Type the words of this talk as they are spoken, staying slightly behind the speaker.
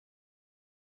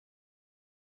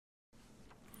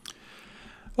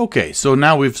Okay, so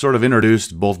now we've sort of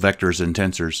introduced both vectors and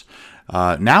tensors.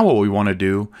 Now what we want to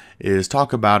do is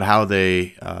talk about how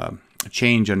they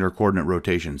change under coordinate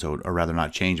rotation. So, or rather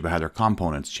not change, but how their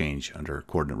components change under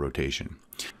coordinate rotation.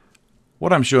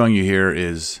 What I'm showing you here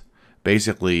is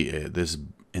basically this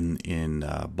in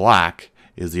black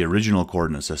is the original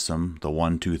coordinate system, the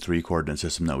 1, 2, 3 coordinate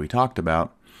system that we talked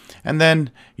about. And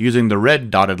then using the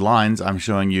red dotted lines, I'm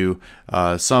showing you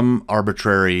some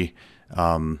arbitrary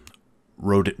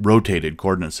rotated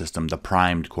coordinate system, the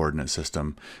primed coordinate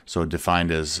system, so defined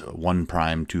as 1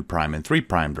 prime, 2 prime, and 3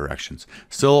 prime directions.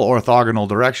 Still orthogonal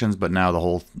directions, but now the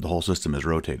whole system is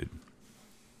rotated.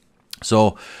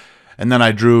 So, and then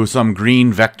I drew some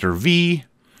green vector v,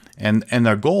 and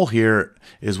the goal here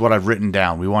is what I've written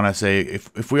down. We want to say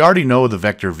if we already know the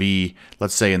vector v,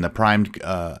 let's say in the primed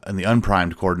in the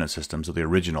unprimed coordinate system, so the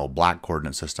original black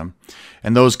coordinate system,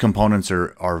 and those components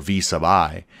are v sub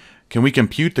I. Can we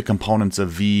compute the components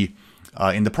of v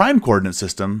in the prime coordinate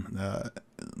system?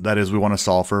 That is, we want to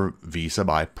solve for v sub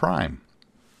I prime.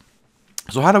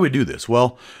 So how do we do this?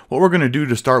 Well, what we're going to do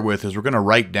to start with is we're going to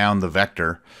write down the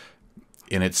vector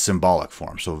in its symbolic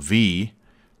form. So v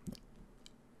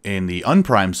in the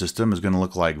unprimed system is going to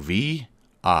look like v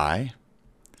I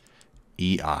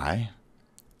ei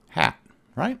hat,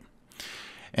 right?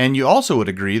 And you also would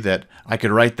agree that I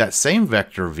could write that same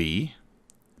vector v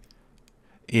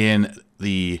in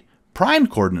the prime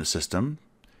coordinate system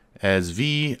as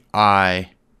vi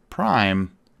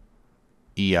prime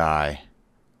ei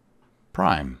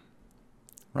prime,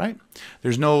 right?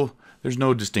 There's no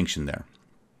distinction there.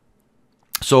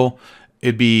 So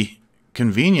it'd be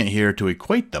convenient here to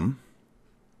equate them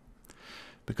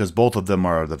because both of them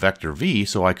are the vector v,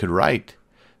 so I could write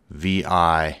vi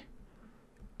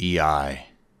ei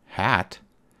hat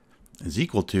is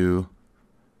equal to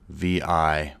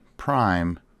vi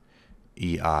prime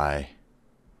ei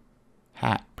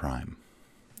hat prime.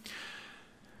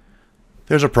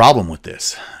 There's a problem with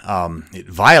this. It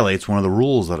violates one of the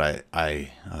rules that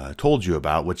I told you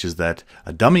about, which is that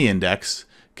a dummy index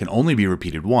can only be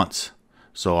repeated once.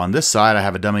 So on this side I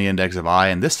have a dummy index of I,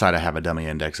 and this side I have a dummy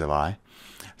index of I.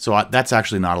 So that's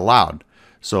actually not allowed.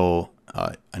 So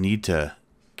I need to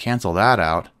cancel that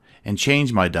out and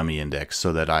change my dummy index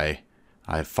so that I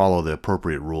follow the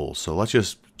appropriate rules. So let's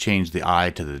just change the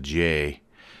I to the J,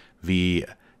 v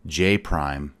j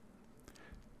prime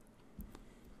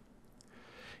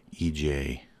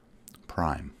ej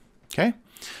prime. Okay,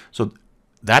 so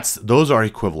those are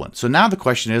equivalent. So now the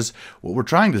question is, what we're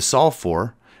trying to solve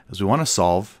for is we want to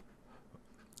solve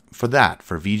for that,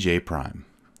 for vj prime.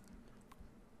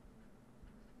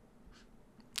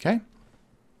 Okay,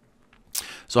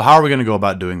 so how are we going to go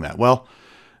about doing that? Well,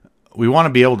 we want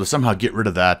to be able to somehow get rid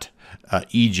of that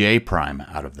ej prime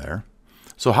out of there.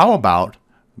 So how about,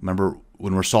 remember,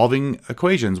 when we're solving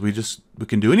equations, we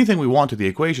can do anything we want to the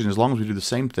equation as long as we do the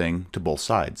same thing to both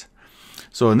sides.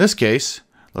 So in this case,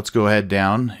 let's go ahead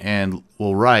down and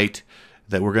we'll write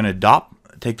that we're going to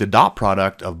take the dot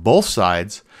product of both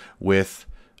sides with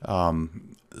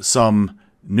some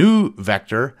new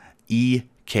vector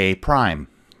ek prime.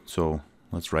 So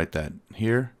let's write that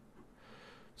here.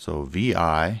 So vi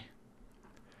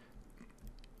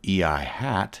ei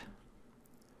hat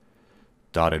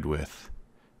dotted with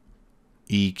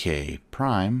ek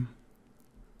prime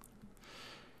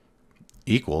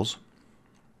equals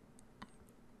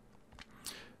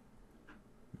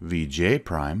vj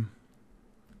prime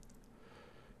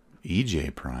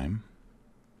ej prime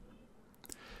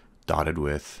dotted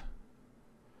with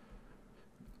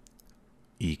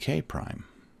ek prime.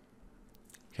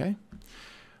 Okay,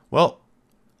 well,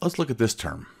 let's look at this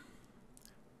term.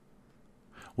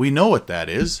 We know what that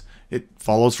is. It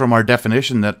follows from our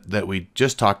definition that we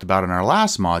just talked about in our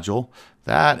last module.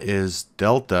 That is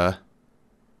delta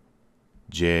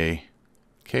j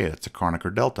k. That's a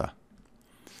Kronecker delta.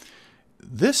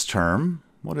 This term,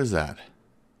 what is that?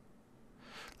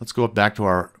 Let's go back to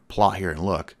our plot here and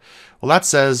look. Well, that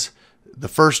says the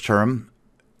first term,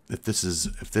 if this is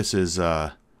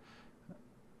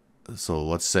so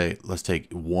let's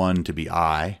take 1 to be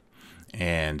I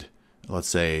and let's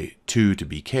say 2 to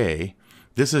be k.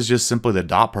 This is just simply the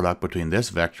dot product between this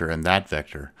vector and that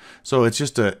vector. So it's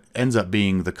just ends up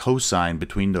being the cosine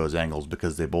between those angles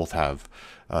because they both have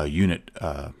unit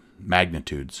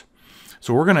magnitudes.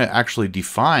 So we're going to actually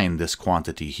define this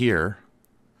quantity here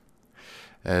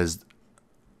as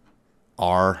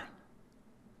r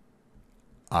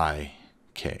I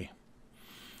k.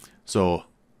 So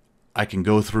I can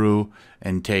go through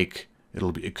and take I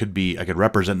could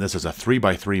represent this as a 3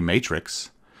 by 3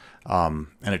 matrix, and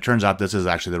it turns out this is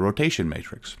actually the rotation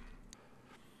matrix.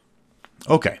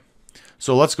 Okay,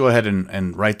 So let's go ahead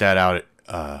and write that out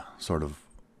sort of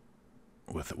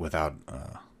without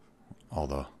all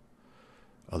the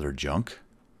other junk.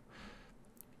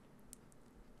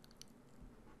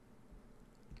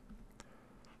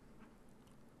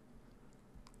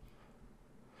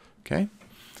 Okay,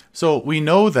 so we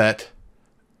know that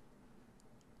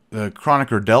the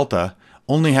Kronecker delta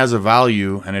only has a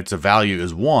value, and its value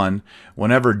is 1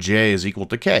 whenever j is equal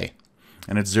to k,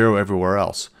 and it's 0 everywhere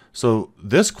else. So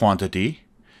this quantity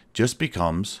just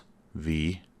becomes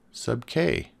v sub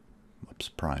k. Oops,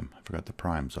 prime. I forgot the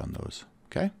primes on those.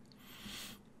 Okay.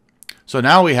 So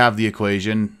now we have the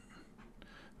equation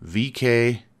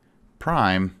vk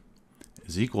prime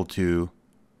is equal to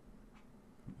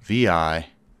vi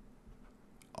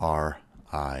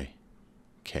rik.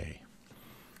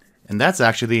 And that's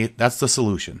the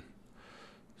solution.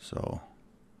 So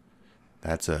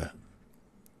that's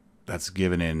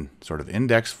given in sort of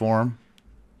index form.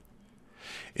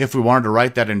 If we wanted to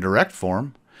write that in direct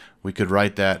form, we could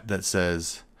write that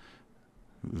says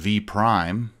v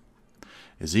prime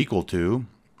is equal to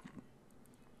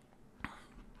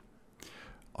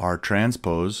r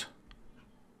transpose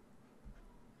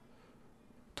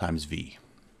times v.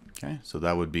 Okay, so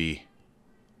that would be,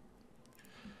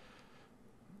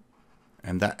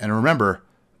 and remember,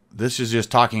 this is just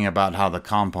talking about how the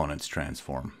components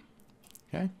transform.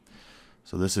 Okay,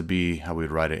 so this would be how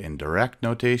we'd write it in direct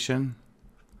notation.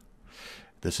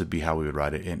 This would be how we would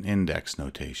write it in index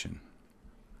notation.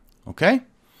 Okay,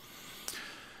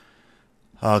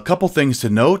 a couple things to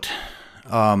note.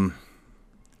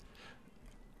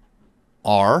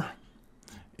 R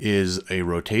is a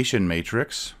rotation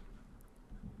matrix.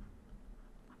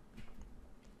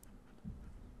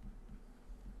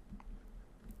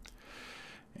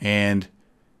 And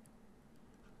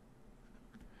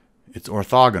it's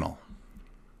orthogonal.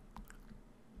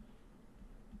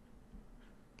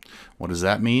 What does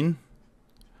that mean?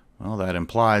 Well, that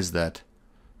implies that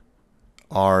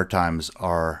R times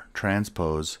R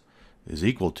transpose is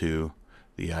equal to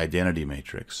the identity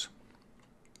matrix.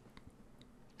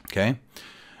 Okay?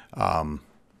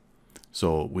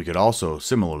 So we could also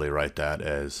similarly write that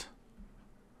as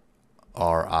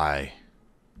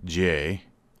Rij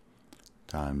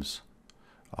times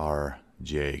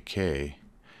Rjk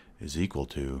is equal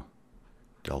to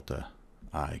delta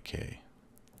Ik.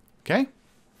 Okay?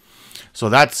 So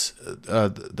that's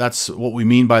what we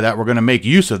mean by that. We're going to make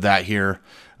use of that here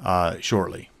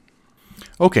shortly.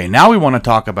 Okay, now we want to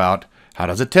talk about how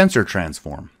does a tensor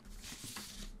transform.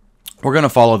 We're going to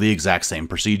follow the exact same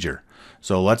procedure.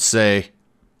 So let's say,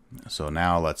 so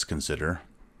now let's consider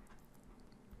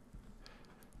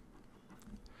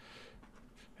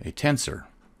a tensor.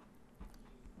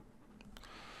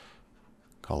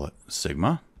 Call it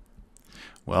sigma.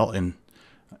 Well, in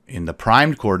the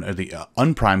primed coordinate, the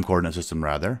unprimed coordinate system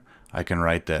rather, I can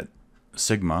write that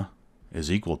sigma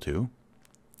is equal to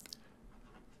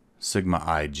sigma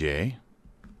ij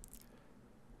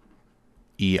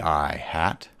ei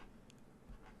hat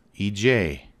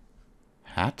ej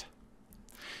hat,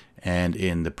 and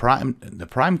in the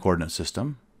prime coordinate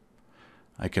system,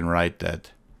 I can write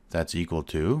that that's equal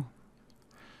to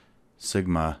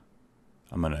sigma.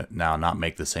 I'm going to now not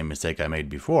make the same mistake I made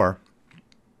before.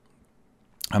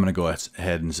 I'm going to go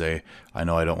ahead and say, I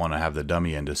know I don't want to have the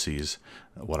dummy indices,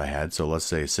 what I had. So let's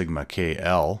say sigma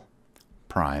KL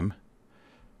prime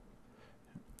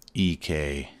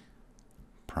EK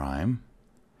prime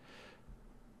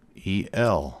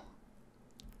EL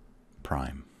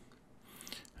prime.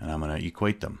 And I'm going to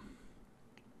equate them.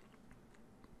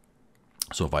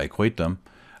 So if I equate them,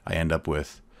 I end up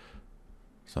with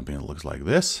something that looks like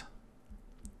this.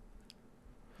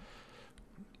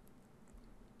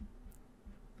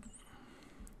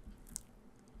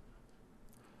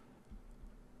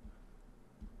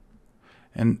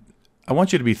 And I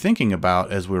want you to be thinking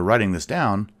about, as we're writing this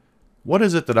down, what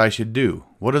is it that I should do?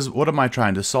 What am I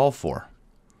trying to solve for?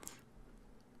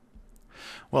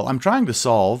 Well, I'm trying to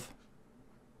solve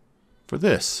for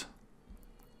this.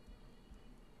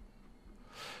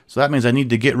 So that means I need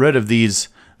to get rid of these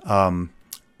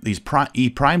e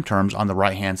prime terms on the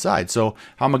right-hand side. So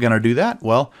how am I going to do that?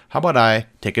 Well, how about I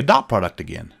take a dot product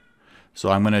again? So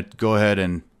I'm going to go ahead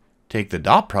and take the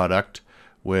dot product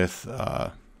with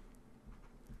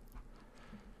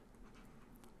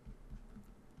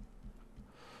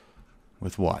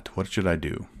what? What should I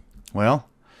do? Well,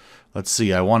 let's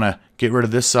see. I want to get rid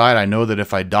of this side. I know that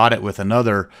if I dot it with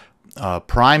another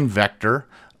prime vector,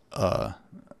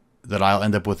 that I'll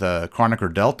end up with a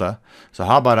Kronecker delta. So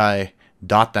how about I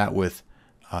dot that with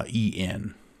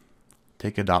En?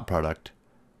 Take a dot product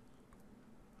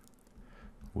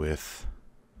with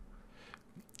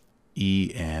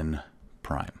En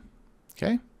prime.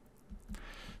 Okay?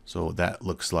 So that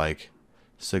looks like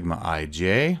sigma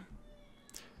ij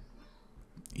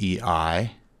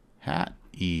ei hat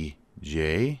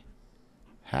ej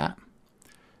hat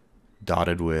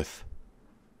dotted with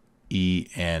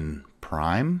En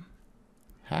prime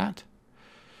hat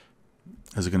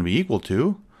is going to be equal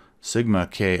to sigma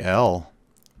KL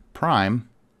prime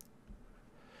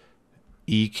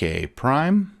EK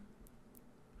prime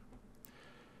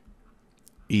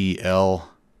EL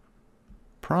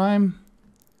prime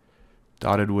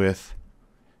dotted with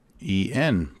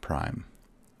En prime.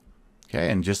 Okay,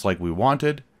 and just like we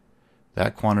wanted,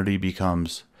 that quantity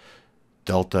becomes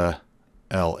delta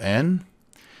Ln.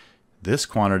 This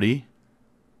quantity,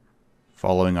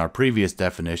 following our previous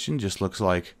definition, just looks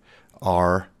like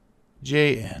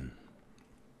Rjn.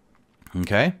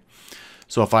 Okay,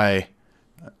 so if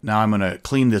now I'm going to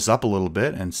clean this up a little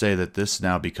bit and say that this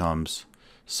now becomes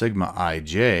sigma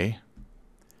ij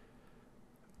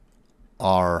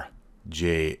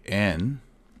Rjn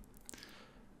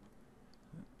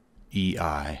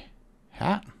ei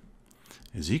hat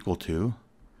is equal to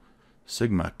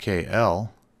sigma KL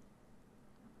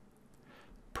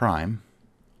prime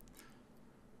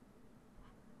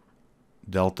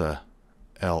delta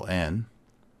Ln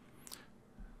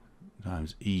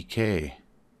times EK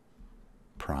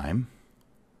prime,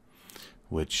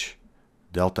 which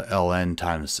delta Ln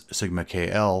times sigma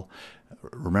KL,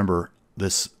 remember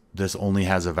this only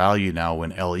has a value now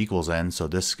when L equals N, so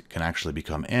this can actually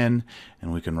become N,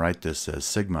 and we can write this as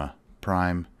sigma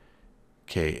prime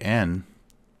Kn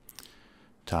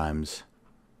times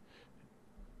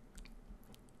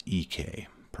EK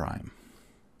prime.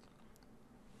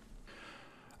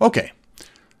 Okay,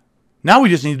 now we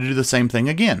just need to do the same thing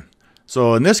again.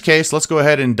 So in this case, let's go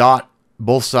ahead and dot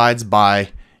both sides by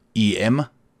Em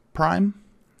prime.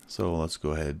 So let's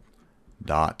go ahead,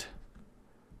 dot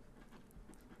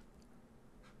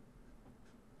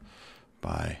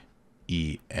by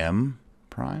Em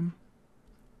prime.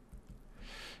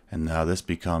 And now this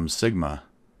becomes sigma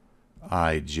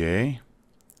ij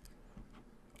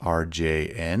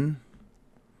Rjn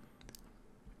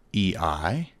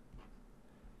ei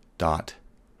dot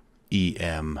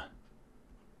Em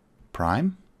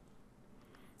prime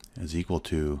is equal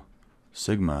to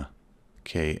sigma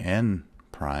Kn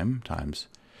prime times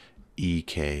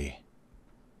Ek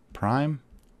prime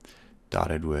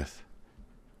dotted with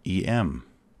Em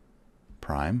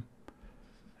prime.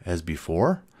 As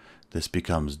before, this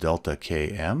becomes delta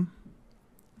Km.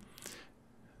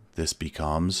 This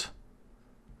becomes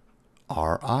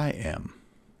Rim.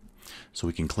 So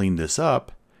we can clean this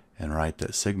up and write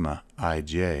that sigma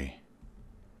ij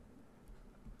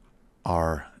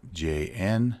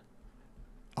Rjn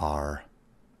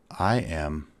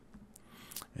Rim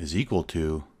is equal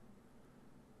to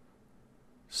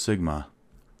sigma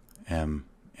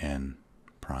Mn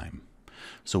prime.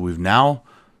 So we've now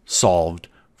solved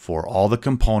for all the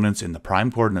components in the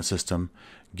prime coordinate system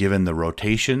given the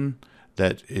rotation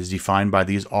that is defined by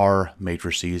these R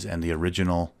matrices and the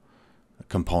original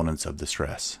components of the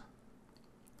stress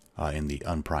in the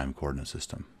unprimed coordinate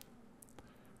system.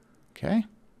 Okay,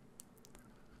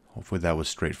 hopefully that was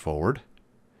straightforward.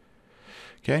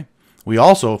 Okay, we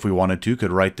also, if we wanted to,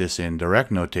 could write this in direct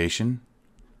notation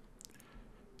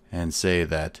and say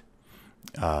that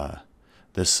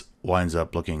this winds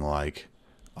up looking like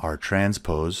R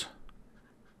transpose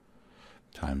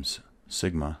times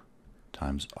sigma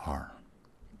times R.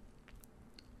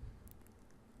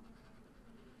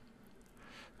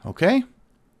 Okay,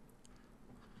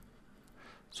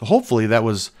 so hopefully that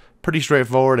was pretty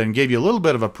straightforward and gave you a little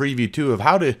bit of a preview too of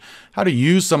how to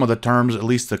use some of the terms, at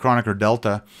least the Kronecker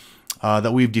delta,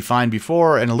 that we've defined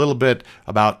before, and a little bit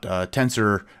about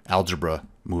tensor algebra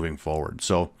moving forward.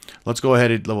 So let's go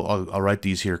ahead and I'll write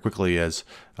these here quickly as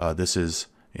this is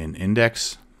in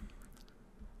index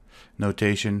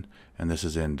notation and this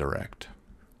is in direct.